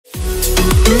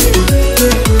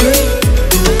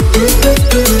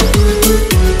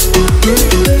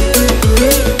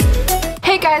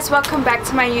welcome back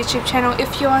to my YouTube channel.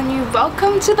 If you are new,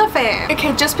 welcome to the fam.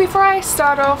 Okay, just before I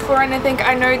start off or anything,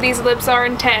 I know these lips are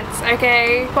intense,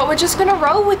 okay? But we're just gonna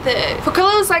roll with it. For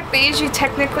colors like these, you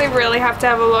technically really have to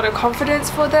have a lot of confidence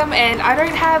for them, and I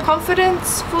don't have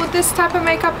confidence for this type of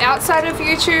makeup outside of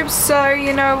YouTube, so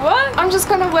you know what? I'm just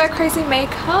gonna wear crazy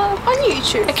makeup on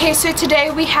YouTube. Okay, so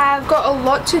today we have got a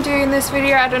lot to do in this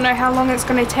video. I don't know how long it's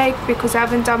gonna take because I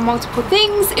haven't done multiple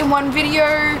things in one video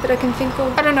that I can think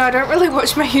of. I don't know, I don't really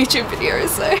watch my YouTube videos,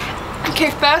 so.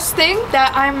 Okay, first thing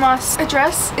that I must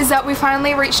address is that we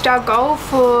finally reached our goal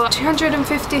for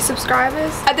 250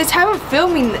 subscribers. At the time of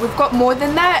filming, we've got more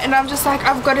than that, and I'm just like,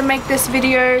 I've got to make this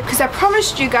video because I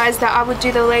promised you guys that I would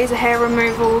do the laser hair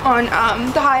removal on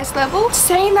the highest level.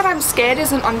 Saying that I'm scared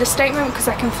is an understatement because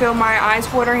I can feel my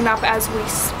eyes watering up as we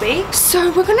speak.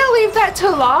 So we're gonna leave that to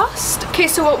last. Okay,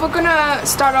 so what we're gonna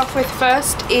start off with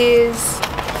first is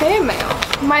Fanmail.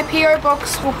 My P.O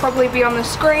Box will probably be on the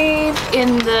screen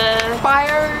in the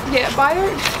bio.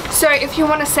 So if you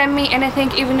want to send me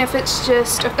anything, even if it's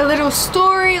just a little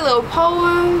story, a little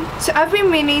poem. So I've been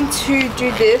meaning to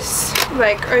do this,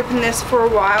 like open this for a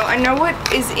while. I know what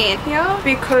is in here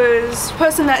because the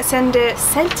person that sent it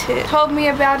told me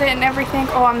about it and everything.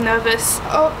 Oh, I'm nervous.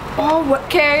 Oh,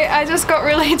 okay, I just got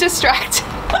really distracted.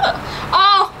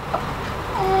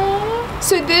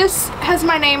 So this has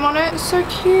my name on it. It's so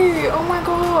cute. Oh my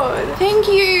god. Thank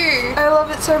you. I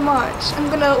love it so much. I'm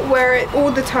gonna wear it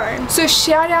all the time. So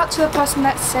shout out to the person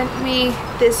that sent me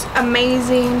this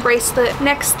amazing bracelet.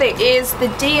 Next thing is the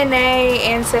DNA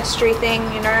ancestry thing,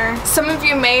 you know. Some of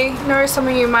you may know, some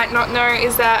of you might not know,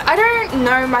 is that I don't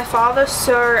know my father,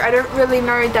 so I don't really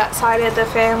know that side of the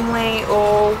family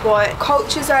or what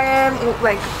cultures I am, or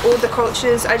like all the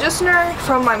cultures. I just know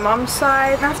from my mom's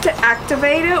side. I have to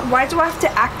activate it. Why do I have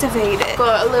to activate it?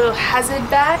 Got a little hazard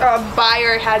bag.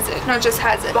 Biohazard, not just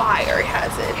hazard,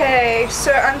 biohazard. Okay,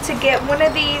 so I'm to get one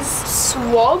of these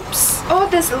swabs. Oh,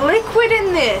 there's liquid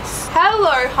in this.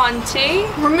 Hello, hunty.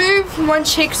 Remove one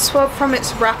cheek swab from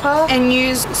its wrapper and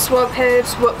use swab head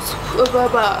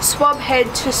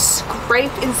to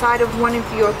scrape inside of one of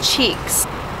your cheeks.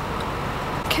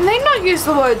 Can they not use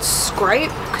the word scrape?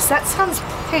 Because that sounds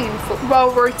painful.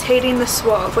 While rotating the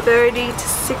swab for 30 to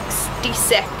 60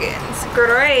 seconds.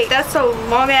 Great. That's a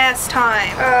long ass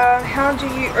time. How do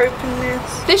you open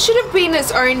this? This should have been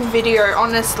its own video,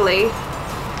 honestly.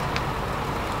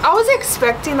 I was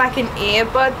expecting like an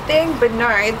earbud thing, but no,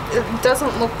 it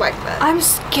doesn't look like that. I'm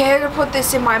scared to put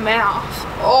this in my mouth.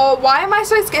 Oh, why am I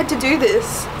so scared to do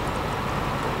this?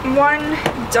 One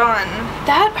done.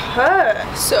 That hurt.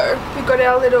 So we got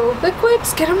our little liquid.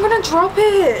 Scared I'm gonna drop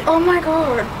it. Oh my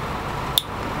god.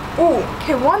 Oh,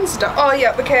 okay, one's done. Oh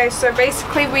yeah, okay, so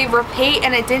basically we repeat,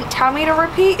 and it didn't tell me to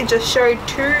repeat, it just showed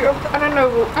two of, I don't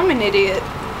know, I'm an idiot.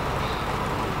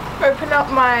 Open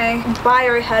up my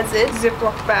biohazard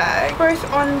Ziploc bag. Both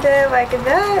on there like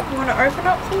that. You wanna open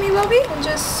up for me, lovey? And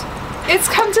just, it's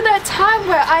come to that time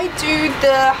where I do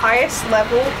the highest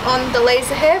level on the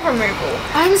laser hair removal.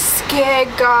 I'm scared,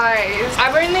 guys.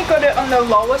 I've only got it on the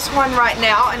lowest one right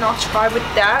now, and I'll try with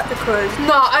that because,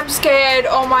 no, I'm scared.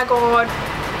 Oh my god.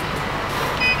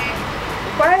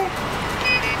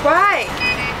 Why?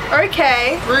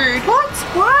 Okay. Rude. What?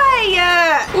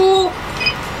 Why? Ooh.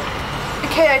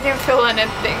 Okay, I didn't feel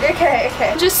anything. Okay.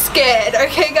 I'm just scared.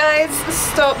 Okay, guys,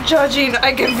 stop judging.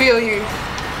 I can feel you.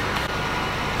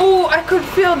 Oh, I could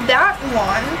feel that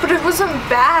one, but it wasn't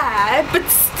bad. But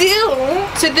still.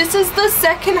 So this is the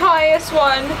second highest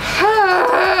one.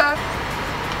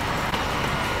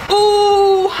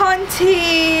 Oh,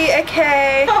 hunty.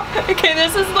 Okay. Okay,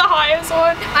 this is the highest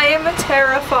one. I am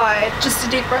terrified. Just a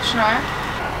deep brush now.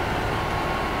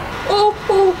 Oh,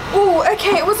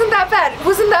 okay, it wasn't that bad. It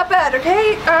wasn't that bad,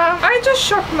 okay? I just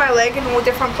shocked my leg in all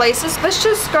different places. Let's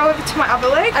just go over to my other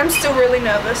leg. I'm still really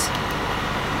nervous.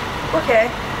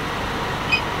 Okay.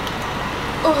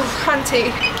 Oh,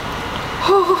 hunty.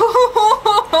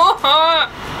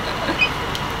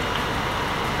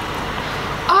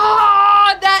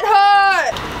 Oh, that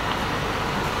hurt.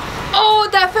 Oh,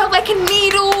 that felt like a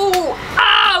needle.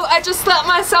 Ow, I just slapped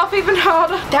myself even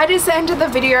harder. That is the end of the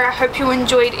video. I hope you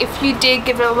enjoyed. If you did,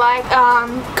 give it a like,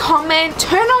 comment,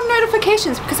 turn on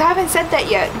notifications because I haven't said that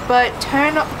yet, but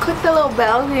click the little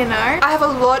bell, you know. I have a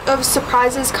lot of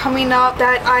surprises coming up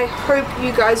that I hope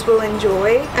you guys will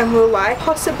enjoy and will like,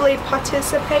 possibly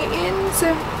participate in.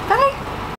 So bye.